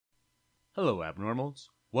Hello, Abnormals.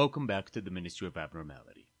 Welcome back to the Ministry of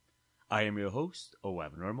Abnormality. I am your host, O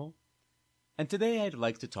Abnormal, and today I'd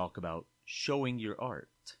like to talk about showing your art,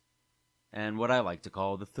 and what I like to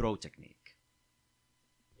call the throw technique.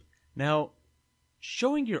 Now,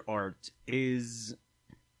 showing your art is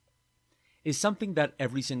something that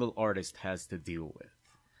every single artist has to deal with,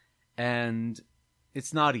 and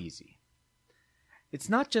it's not easy. It's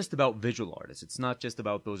not just about visual artists. It's not just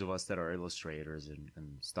about those of us that are illustrators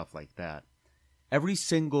and stuff like that. Every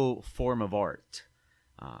single form of art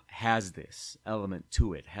has this element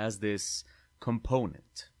to it, has this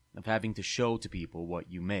component of having to show to people what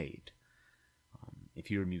you made. If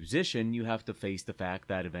you're a musician, you have to face the fact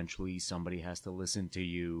that eventually somebody has to listen to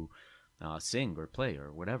you sing or play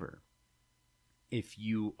or whatever. If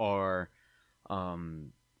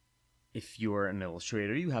you're an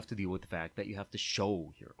illustrator, you have to deal with the fact that you have to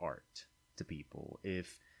show your art to people.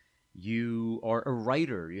 If you are a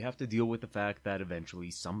writer, you have to deal with the fact that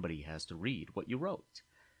eventually somebody has to read what you wrote.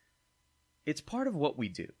 It's part of what we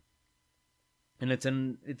do. And it's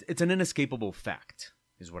an inescapable fact,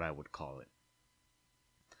 is what I would call it.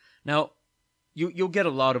 Now, you'll get a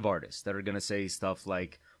lot of artists that are going to say stuff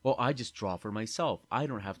like, well, I just draw for myself. I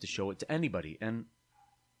don't have to show it to anybody. And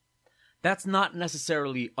that's not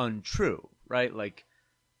necessarily untrue, right? Like,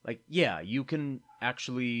 yeah, you can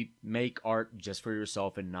actually make art just for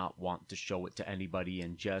yourself and not want to show it to anybody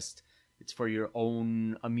and just, it's for your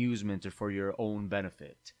own amusement or for your own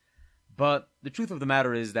benefit. But the truth of the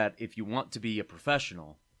matter is that if you want to be a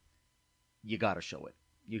professional, you gotta show it.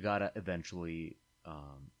 You gotta eventually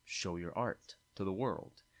show your art to the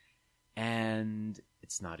world. And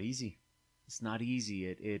it's not easy. It's not easy.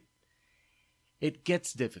 It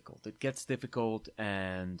gets difficult. It gets difficult,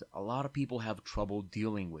 and a lot of people have trouble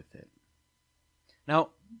dealing with it. Now,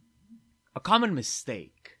 a common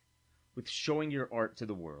mistake with showing your art to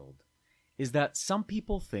the world is that some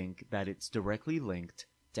people think that it's directly linked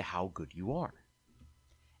to how good you are.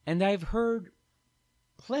 And I've heard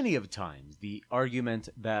plenty of times the argument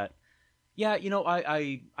that, yeah,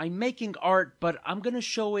 I'm making art, but I'm going to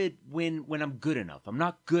show it when I'm good enough. I'm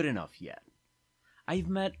not good enough yet. I've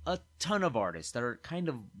met a ton of artists that are kind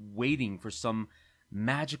of waiting for some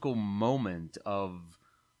magical moment of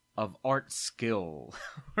art skill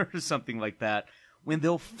or something like that when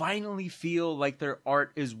they'll finally feel like their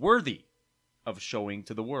art is worthy of showing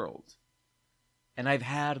to the world. And I've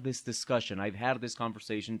had this discussion, I've had this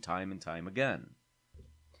conversation time and time again.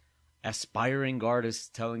 Aspiring artists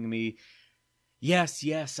telling me, Yes,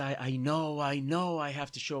 I know I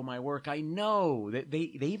have to show my work. I know. They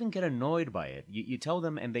even get annoyed by it. You tell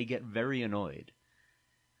them and they get very annoyed.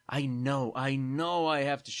 I know I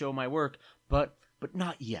have to show my work, but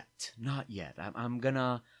not yet. Not yet.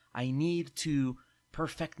 I need to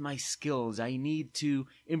perfect my skills. I need to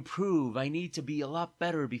improve. I need to be a lot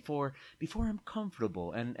better before I'm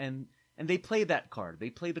comfortable. And they play that card. They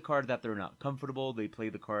play the card that they're not comfortable. They play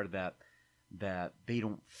the card that they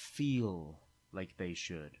don't feel like they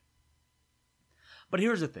should. But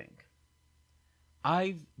here's the thing.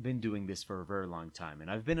 I've been doing this for a very long time, and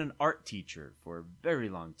I've been an art teacher for a very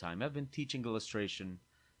long time. I've been teaching illustration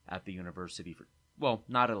at the university for, well,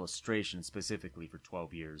 not illustration specifically for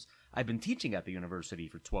 12 years. I've been teaching at the university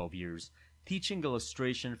for 12 years, teaching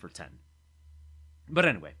illustration for 10. But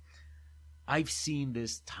anyway, I've seen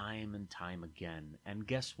this time and time again, and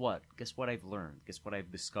guess what? Guess what I've learned? Guess what I've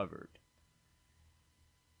discovered?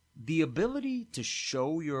 The ability to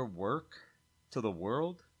show your work to the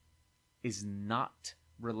world is not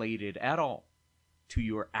related at all to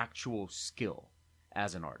your actual skill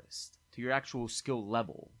as an artist, to your actual skill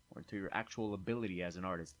level, or to your actual ability as an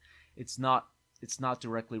artist. It's not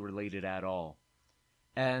directly related at all.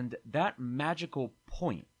 And that magical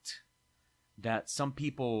point that some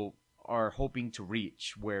people are hoping to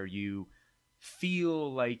reach, where you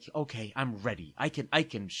feel like, okay, I'm ready. I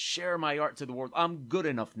can share my art to the world. I'm good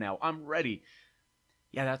enough now. I'm ready.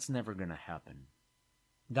 Yeah, that's never going to happen.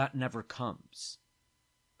 That never comes.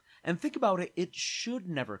 And think about it, it should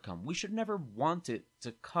never come. We should never want it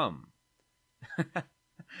to come.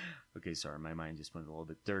 Okay, sorry, my mind just went a little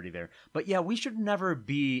bit dirty there. But yeah, we should never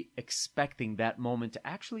be expecting that moment to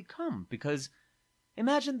actually come, because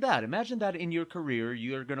imagine that. Imagine that in your career,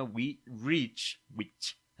 you're going to reach.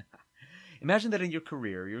 Imagine that in your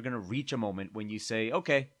career, you're going to reach a moment when you say,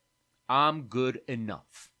 okay, I'm good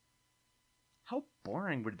enough. How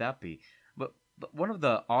boring would that be? But one of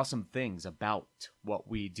the awesome things about what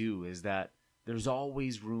we do is that there's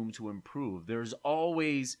always room to improve. There's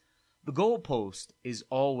always, the goalpost is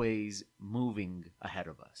always moving ahead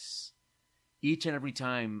of us. Each and every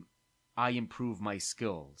time I improve my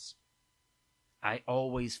skills, I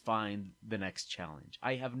always find the next challenge.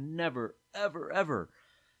 I have never, ever, ever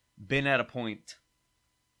been at a point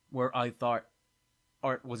where I thought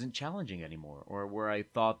art wasn't challenging anymore, or where I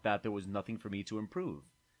thought that there was nothing for me to improve.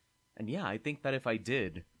 And yeah, I think that if I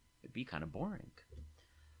did, it'd be kind of boring.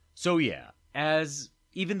 So yeah,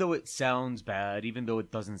 even though it sounds bad, even though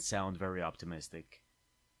it doesn't sound very optimistic,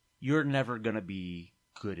 you're never gonna be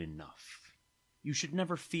good enough. You should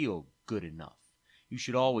never feel good enough. You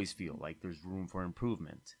should always feel like there's room for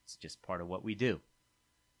improvement. It's just part of what we do.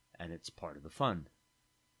 And it's part of the fun.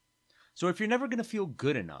 So if you're never going to feel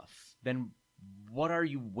good enough, then what are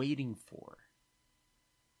you waiting for?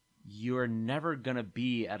 You're never going to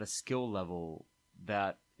be at a skill level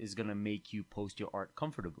that is going to make you post your art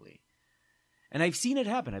comfortably. And I've seen it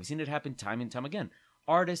happen. I've seen it happen time and time again.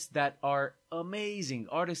 Artists that are amazing.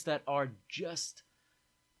 Artists that are just...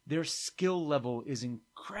 their skill level is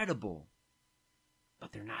incredible,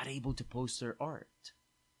 but they're not able to post their art.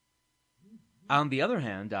 On the other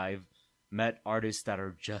hand, I've met artists that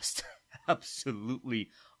are just absolutely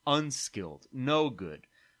unskilled, no good,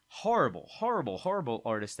 horrible, horrible, horrible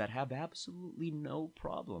artists that have absolutely no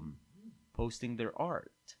problem posting their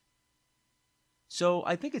art. So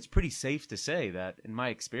I think it's pretty safe to say that, in my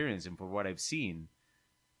experience and for what I've seen,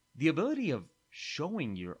 the ability of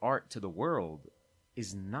showing your art to the world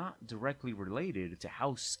is not directly related to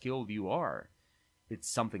how skilled you are. It's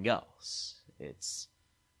something else.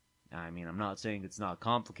 I'm not saying it's not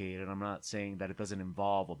complicated. I'm not saying that it doesn't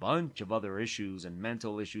involve a bunch of other issues and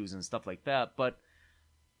mental issues and stuff like that, but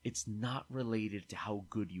it's not related to how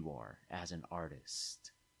good you are as an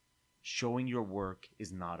artist. Showing your work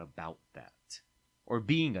is not about that. Or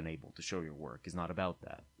being unable to show your work is not about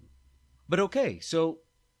that. But okay, so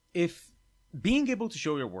if being able to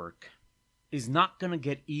show your work is not going to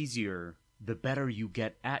get easier the better you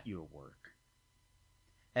get at your work,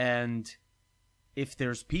 and if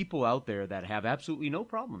there's people out there that have absolutely no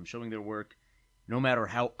problem showing their work, no matter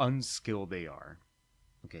how unskilled they are.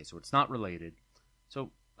 Okay, so it's not related.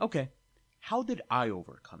 So, okay, how did I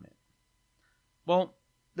overcome it? Well,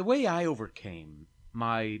 the way I overcame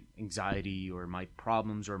my anxiety or my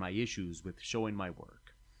problems or my issues with showing my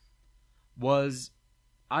work was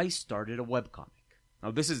I started a webcomic.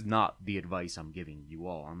 Now, this is not the advice I'm giving you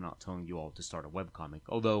all. I'm not telling you all to start a webcomic.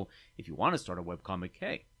 Although, if you want to start a webcomic,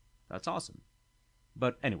 hey, that's awesome.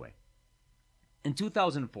 But anyway, in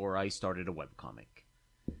 2004, I started a webcomic.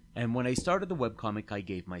 And when I started the webcomic, I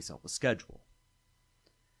gave myself a schedule.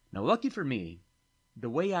 Now, lucky for me, the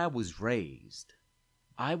way I was raised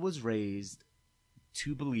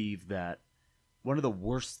to believe that one of the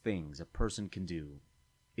worst things a person can do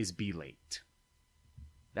is be late.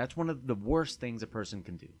 That's one of the worst things a person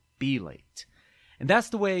can do. Be late. And that's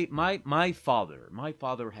the way my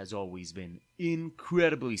father has always been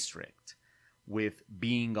incredibly strict with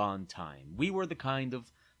being on time. We were the kind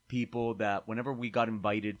of people that whenever we got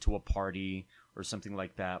invited to a party or something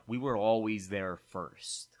like that, we were always there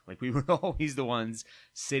first. Like, we were always the ones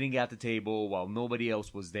sitting at the table while nobody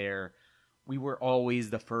else was there. We were always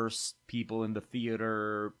the first people in the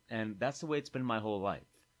theater, and that's the way it's been my whole life.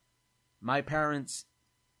 My parents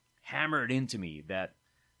hammered into me that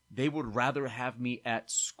they would rather have me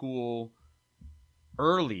at school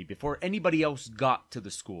early before anybody else got to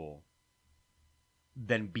the school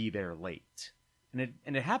than be there late. And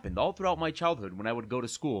it happened all throughout my childhood when I would go to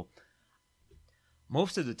school.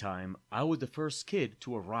 Most of the time, I was the first kid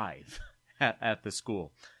to arrive at the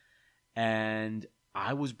school. And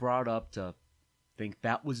I was brought up to think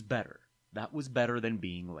that was better. That was better than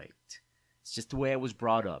being late. It's just the way I was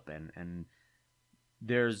brought up. And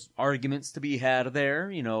there's arguments to be had there,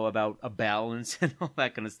 about a balance and all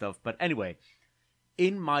that kind of stuff. But anyway,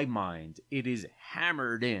 in my mind, it is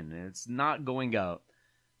hammered in, and it's not going out,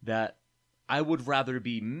 that I would rather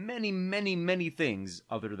be many, many, many things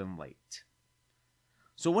other than late.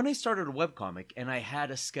 So when I started a webcomic and I had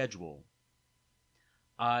a schedule,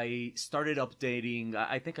 I started updating.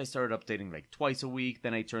 I think I started updating like twice a week.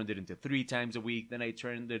 Then I turned it into 3 times a week. Then I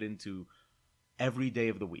turned it into every day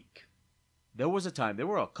of the week. There was a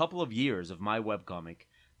couple of years of my webcomic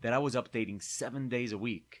that I was updating 7 days a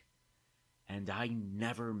week. And I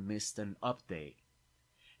never missed an update.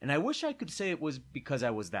 And I wish I could say it was because I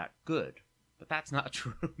was that good. But that's not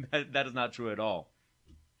true. That is not true at all.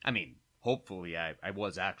 I mean, hopefully I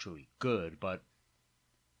was actually good, but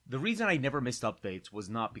the reason I never missed updates was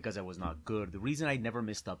not because I was not good. The reason I never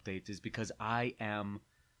missed updates is because I am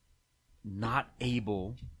not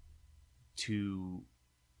able to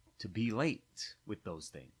be late with those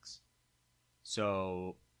things.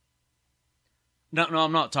 So, no,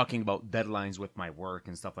 I'm not talking about deadlines with my work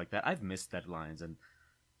and stuff like that. I've missed deadlines, and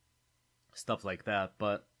stuff like that.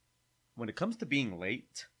 But when it comes to being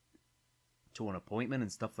late to an appointment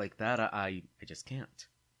and stuff like that, I just can't.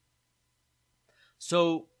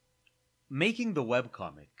 So, making the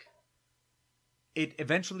webcomic, it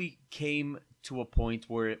eventually came to a point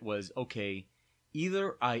where it was, okay,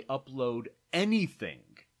 either I upload anything,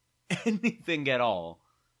 anything at all,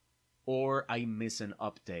 or I miss an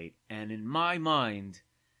update. And in my mind,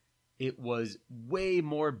 it was way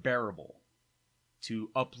more bearable to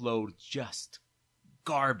upload just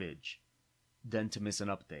garbage than to miss an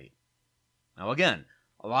update. Now again,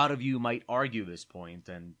 a lot of you might argue this point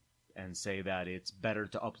and say that it's better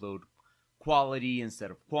to upload quality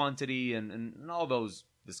instead of quantity and all those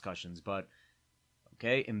discussions. But,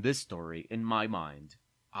 okay, in this story, in my mind,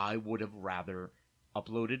 I would have rather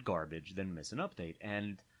uploaded garbage than miss an update.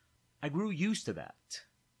 And I grew used to that.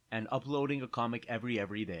 And uploading a comic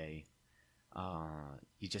every day,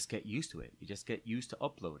 you just get used to it. You just get used to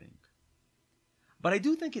uploading. But I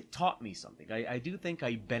do think it taught me something. I do think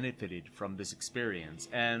I benefited from this experience,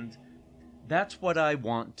 and that's what I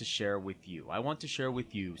want to share with you. I want to share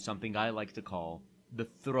with you something I like to call the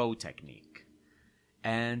throw technique.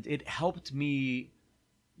 And it helped me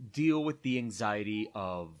deal with the anxiety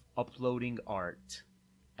of uploading art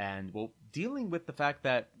and, well, dealing with the fact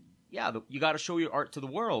that, yeah, you got to show your art to the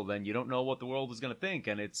world, and you don't know what the world is going to think,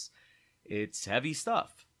 and it's heavy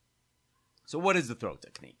stuff. So what is the throw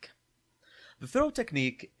technique? The throw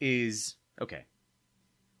technique is, okay,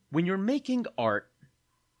 when you're making art,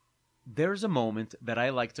 there's a moment that I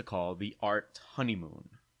like to call the art honeymoon.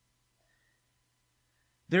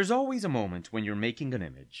 There's always a moment when you're making an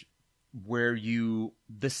image where you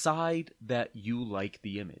decide that you like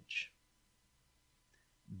the image.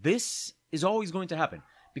 This is always going to happen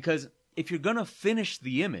because if you're going to finish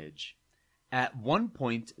the image, at one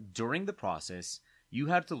point during the process, you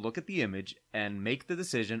have to look at the image and make the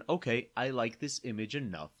decision, okay, I like this image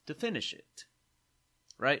enough to finish it.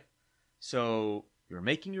 Right? So you're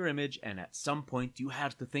making your image, and at some point you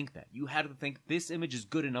had to think that. You had to think this image is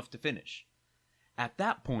good enough to finish. At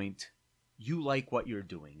that point, you like what you're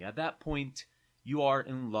doing. At that point, you are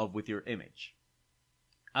in love with your image.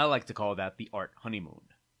 I like to call that the art honeymoon.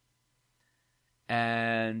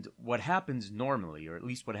 And what happens normally, or at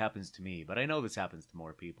least what happens to me, but I know this happens to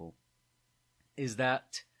more people, is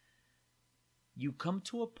that you come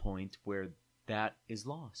to a point where that is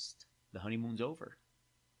lost. The honeymoon's over.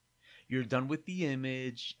 You're done with the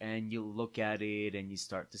image, and you look at it, and you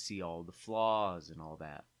start to see all the flaws and all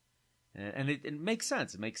that. And it makes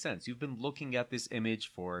sense. It makes sense. You've been looking at this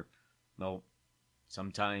image for, well,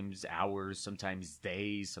 sometimes hours, sometimes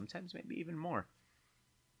days, sometimes maybe even more.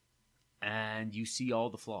 And you see all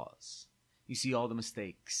the flaws. You see all the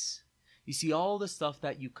mistakes. You see all the stuff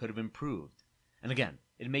that you could have improved. And again,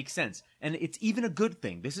 it makes sense. And it's even a good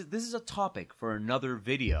thing. This is a topic for another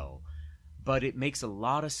video. But it makes a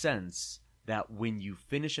lot of sense that when you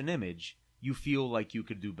finish an image, you feel like you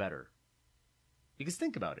could do better. Because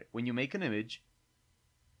think about it. When you make an image,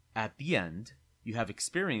 at the end, you have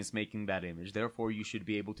experience making that image. Therefore, you should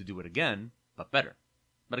be able to do it again, but better.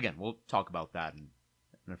 But again, we'll talk about that in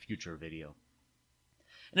a future video.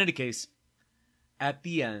 In any case, at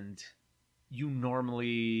the end, you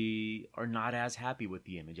normally are not as happy with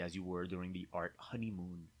the image as you were during the art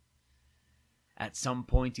honeymoon. At some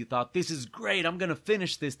point, you thought, this is great, I'm going to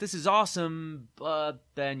finish this, this is awesome, but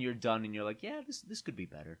then you're done and you're like, yeah, this could be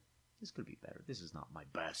better. This could be better. This is not my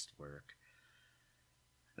best work.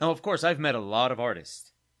 Now, of course, I've met a lot of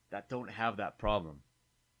artists that don't have that problem.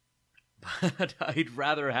 But I'd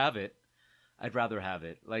rather have it. I'd rather have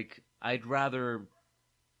it. Like, I'd rather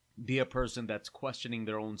be a person that's questioning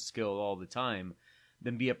their own skill all the time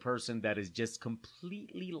than be a person that is just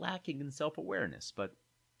completely lacking in self-awareness. But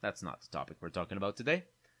that's not the topic we're talking about today.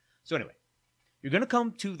 So anyway, you're going to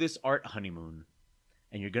come to this art honeymoon,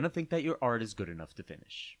 and you're going to think that your art is good enough to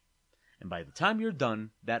finish. And by the time you're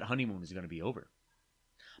done, that honeymoon is going to be over.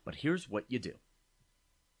 But here's what you do.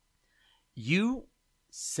 You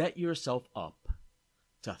set yourself up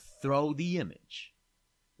to throw the image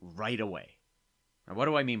right away. Now, what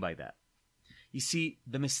do I mean by that? You see,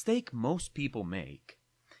 the mistake most people make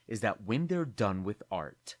is that when they're done with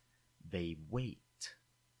art, they wait.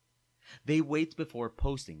 They wait before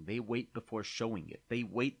posting. They wait before showing it. They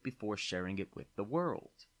wait before sharing it with the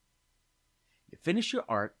world. You finish your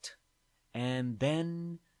art, and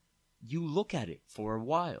then you look at it for a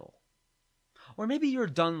while. Or maybe you're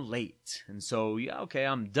done late, and so, yeah, okay,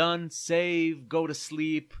 I'm done, save, go to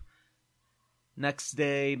sleep. Next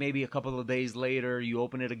day, maybe a couple of days later, you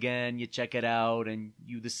open it again, you check it out, and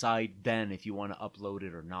you decide then if you want to upload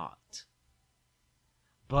it or not.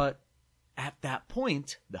 But at that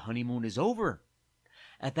point, the honeymoon is over.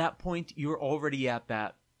 At that point, you're already at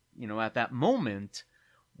that, at that moment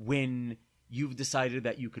when you've decided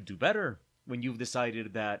that you could do better, when you've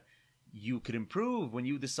decided that you could improve, when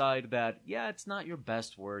you decide that, yeah, it's not your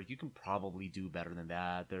best work, you can probably do better than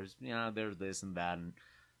that, there's this and that, and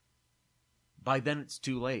by then it's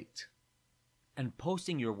too late. And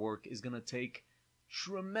posting your work is going to take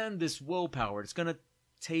tremendous willpower. It's going to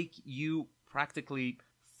take you practically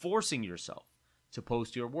forcing yourself to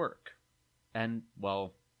post your work. And,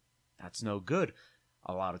 well, that's no good.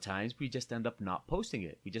 A lot of times we just end up not posting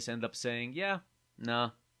it. We just end up saying, yeah,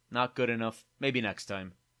 nah, not good enough, maybe next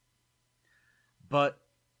time. But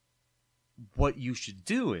what you should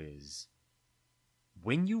do is,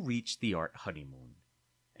 when you reach the art honeymoon,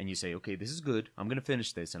 and you say, okay, this is good, I'm going to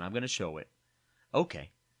finish this, and I'm going to show it.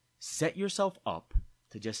 Okay, set yourself up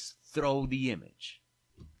to just throw the image.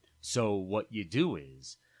 So what you do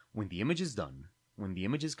is, when the image is done, when the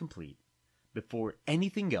image is complete, before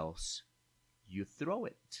anything else, you throw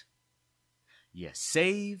it. You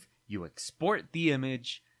save, you export the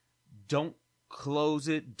image, don't close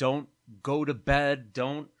it, don't go to bed,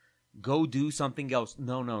 don't go do something else.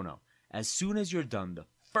 No. As soon as you're done, the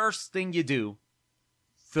first thing you do,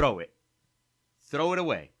 throw it. Throw it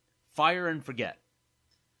away. Fire and forget.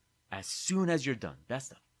 As soon as you're done, that's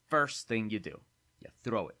the first thing you do. You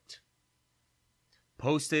throw it.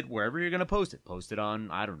 Post it wherever you're going to post it. Post it on,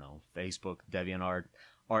 I don't know, Facebook, DeviantArt,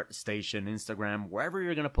 ArtStation, Instagram, wherever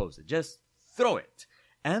you're going to post it. Just throw it.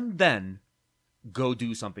 And then go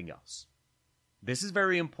do something else. This is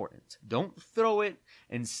very important. Don't throw it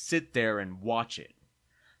and sit there and watch it.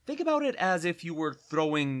 Think about it as if you were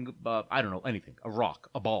throwing, I don't know, anything. A rock,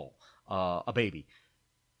 a ball, a baby.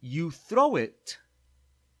 You throw it,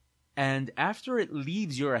 and after it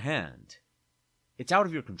leaves your hand, it's out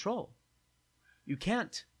of your control. You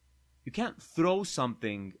can't throw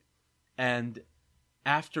something and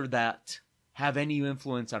after that have any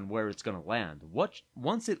influence on where it's going to land.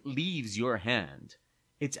 Once it leaves your hand,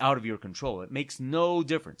 it's out of your control. It makes no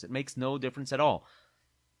difference. It makes no difference at all.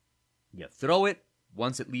 You throw it.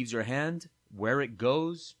 Once it leaves your hand, where it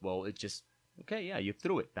goes, well, it just, okay, yeah, you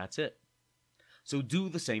threw it. That's it. So do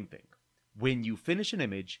the same thing. When you finish an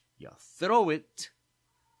image, you throw it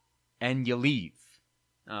and you leave.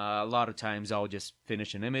 A lot of times I'll just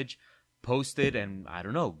finish an image, post it, and, I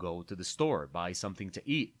don't know, go to the store, buy something to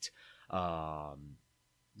eat, go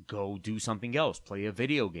do something else, play a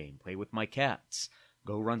video game, play with my cats,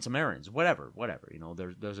 go run some errands, whatever.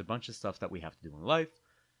 There's a bunch of stuff that we have to do in life.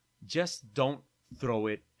 Just don't throw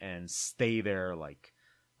it and stay there like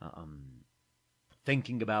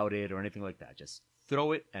thinking about it or anything like that. Just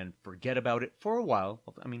throw it and forget about it for a while.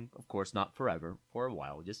 I mean, of course, not forever. For a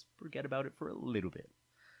while. Just forget about it for a little bit.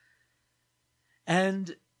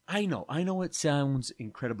 And I know it sounds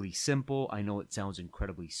incredibly simple. I know it sounds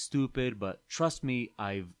incredibly stupid, but trust me,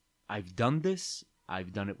 I've done this.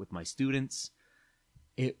 I've done it with my students.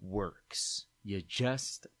 It works. You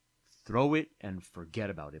just throw it and forget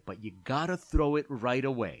about it, but you gotta throw it right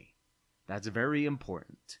away. That's very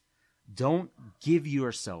important. Don't give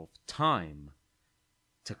yourself time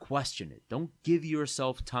to question it. Don't give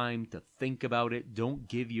yourself time to think about it. Don't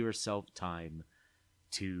give yourself time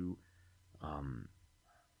to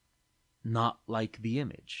not like the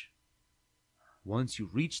image. Once you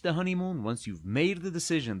reach the honeymoon, once you've made the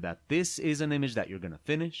decision that this is an image that you're going to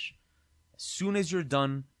finish, as soon as you're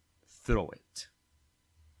done, throw it.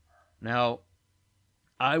 Now,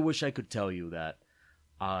 I wish I could tell you that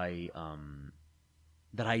I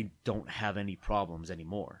don't have any problems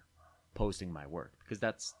anymore posting my work, because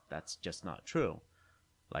that's just not true.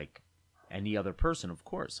 Like any other person, of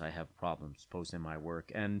course, I have problems posting my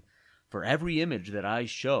work, and for every image that I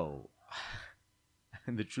show,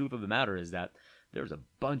 and the truth of the matter is that there's a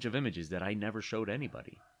bunch of images that I never showed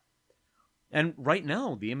anybody. And right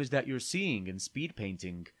now, the image that you're seeing in speed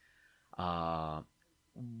painting,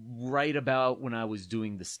 right about when I was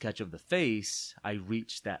doing the sketch of the face, I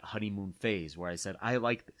reached that honeymoon phase where I said, I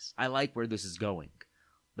like this. I like where this is going.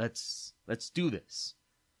 Let's do this.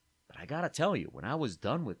 But I gotta tell you, when I was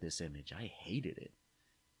done with this image, I hated it.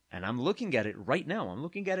 And I'm looking at it right now. I'm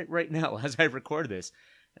looking at it right now as I record this,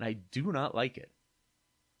 and I do not like it.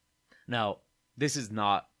 Now, this is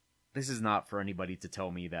not for anybody to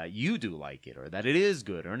tell me that you do like it or that it is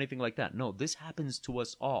good or anything like that. No, this happens to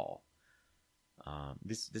us all.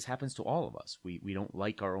 This happens to all of us. We don't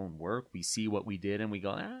like our own work. We see what we did and we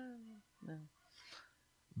go, no.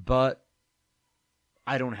 But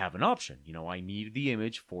I don't have an option. I need the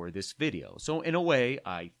image for this video. So in a way,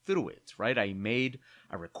 I threw it, right?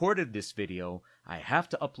 I recorded this video. I have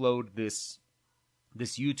to upload this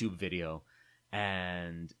this YouTube video,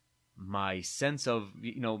 and my sense of,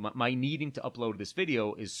 my needing to upload this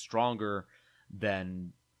video is stronger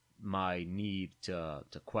than my need to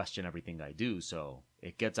question everything I do. So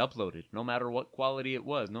it gets uploaded no matter what quality it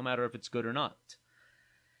was, no matter if it's good or not.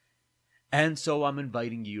 And so I'm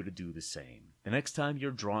inviting you to do the same. The next time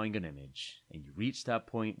you're drawing an image and you reach that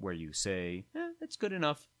point where you say, it's good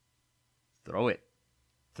enough, throw it.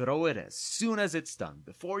 Throw it as soon as it's done.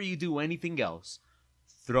 Before you do anything else,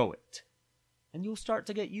 throw it. And you'll start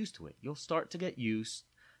to get used to it. You'll start to get used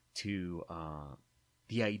to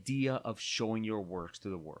the idea of showing your works to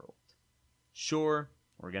the world. Sure,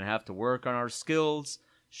 we're going to have to work on our skills.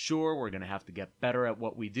 Sure, we're going to have to get better at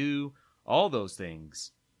what we do. All those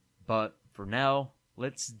things. But for now,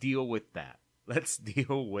 let's deal with that. Let's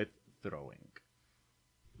deal with throwing.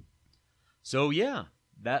 So yeah,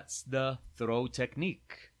 that's the throw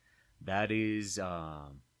technique. That is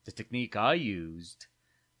the technique I used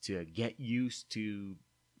to get used to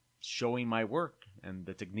showing my work, and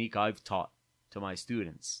the technique I've taught to my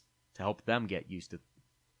students to help them get used to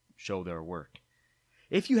show their work.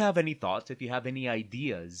 If you have any thoughts, if you have any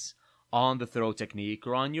ideas on the throw technique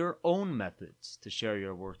or on your own methods to share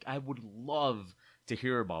your work, I would love to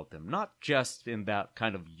hear about them. Not just in that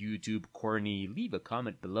kind of YouTube corny, leave a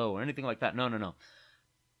comment below or anything like that. No.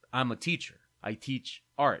 I'm a teacher. I teach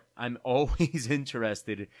art. I'm always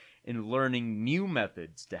interested in learning new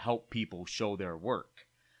methods to help people show their work.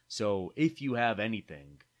 So if you have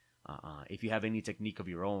anything, if you have any technique of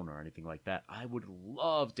your own or anything like that, I would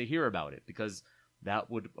love to hear about it, because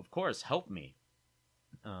that would, of course, help me,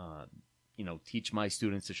 teach my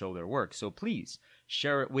students to show their work. So please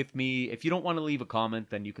share it with me. If you don't want to leave a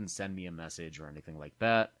comment, then you can send me a message or anything like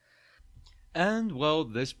that. And well,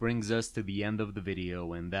 this brings us to the end of the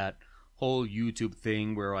video, and that whole YouTube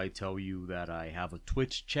thing where I tell you that I have a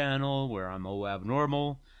Twitch channel where I'm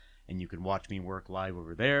Abnormal, and you can watch me work live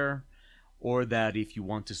over there, or that if you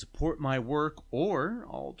want to support my work, or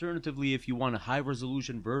alternatively if you want a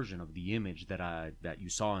high-resolution version of the image that you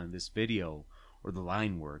saw in this video, or the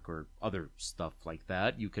line work, or other stuff like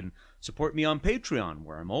that, you can support me on Patreon,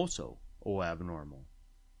 where I'm also Abnormal.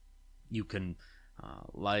 You can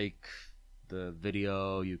like the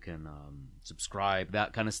video, you can subscribe,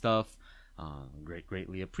 that kind of stuff.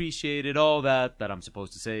 Greatly appreciated, all that I'm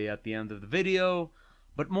supposed to say at the end of the video.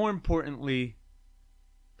 But more importantly,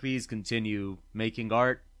 please continue making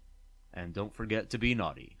art, and don't forget to be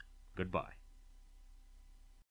naughty. Goodbye.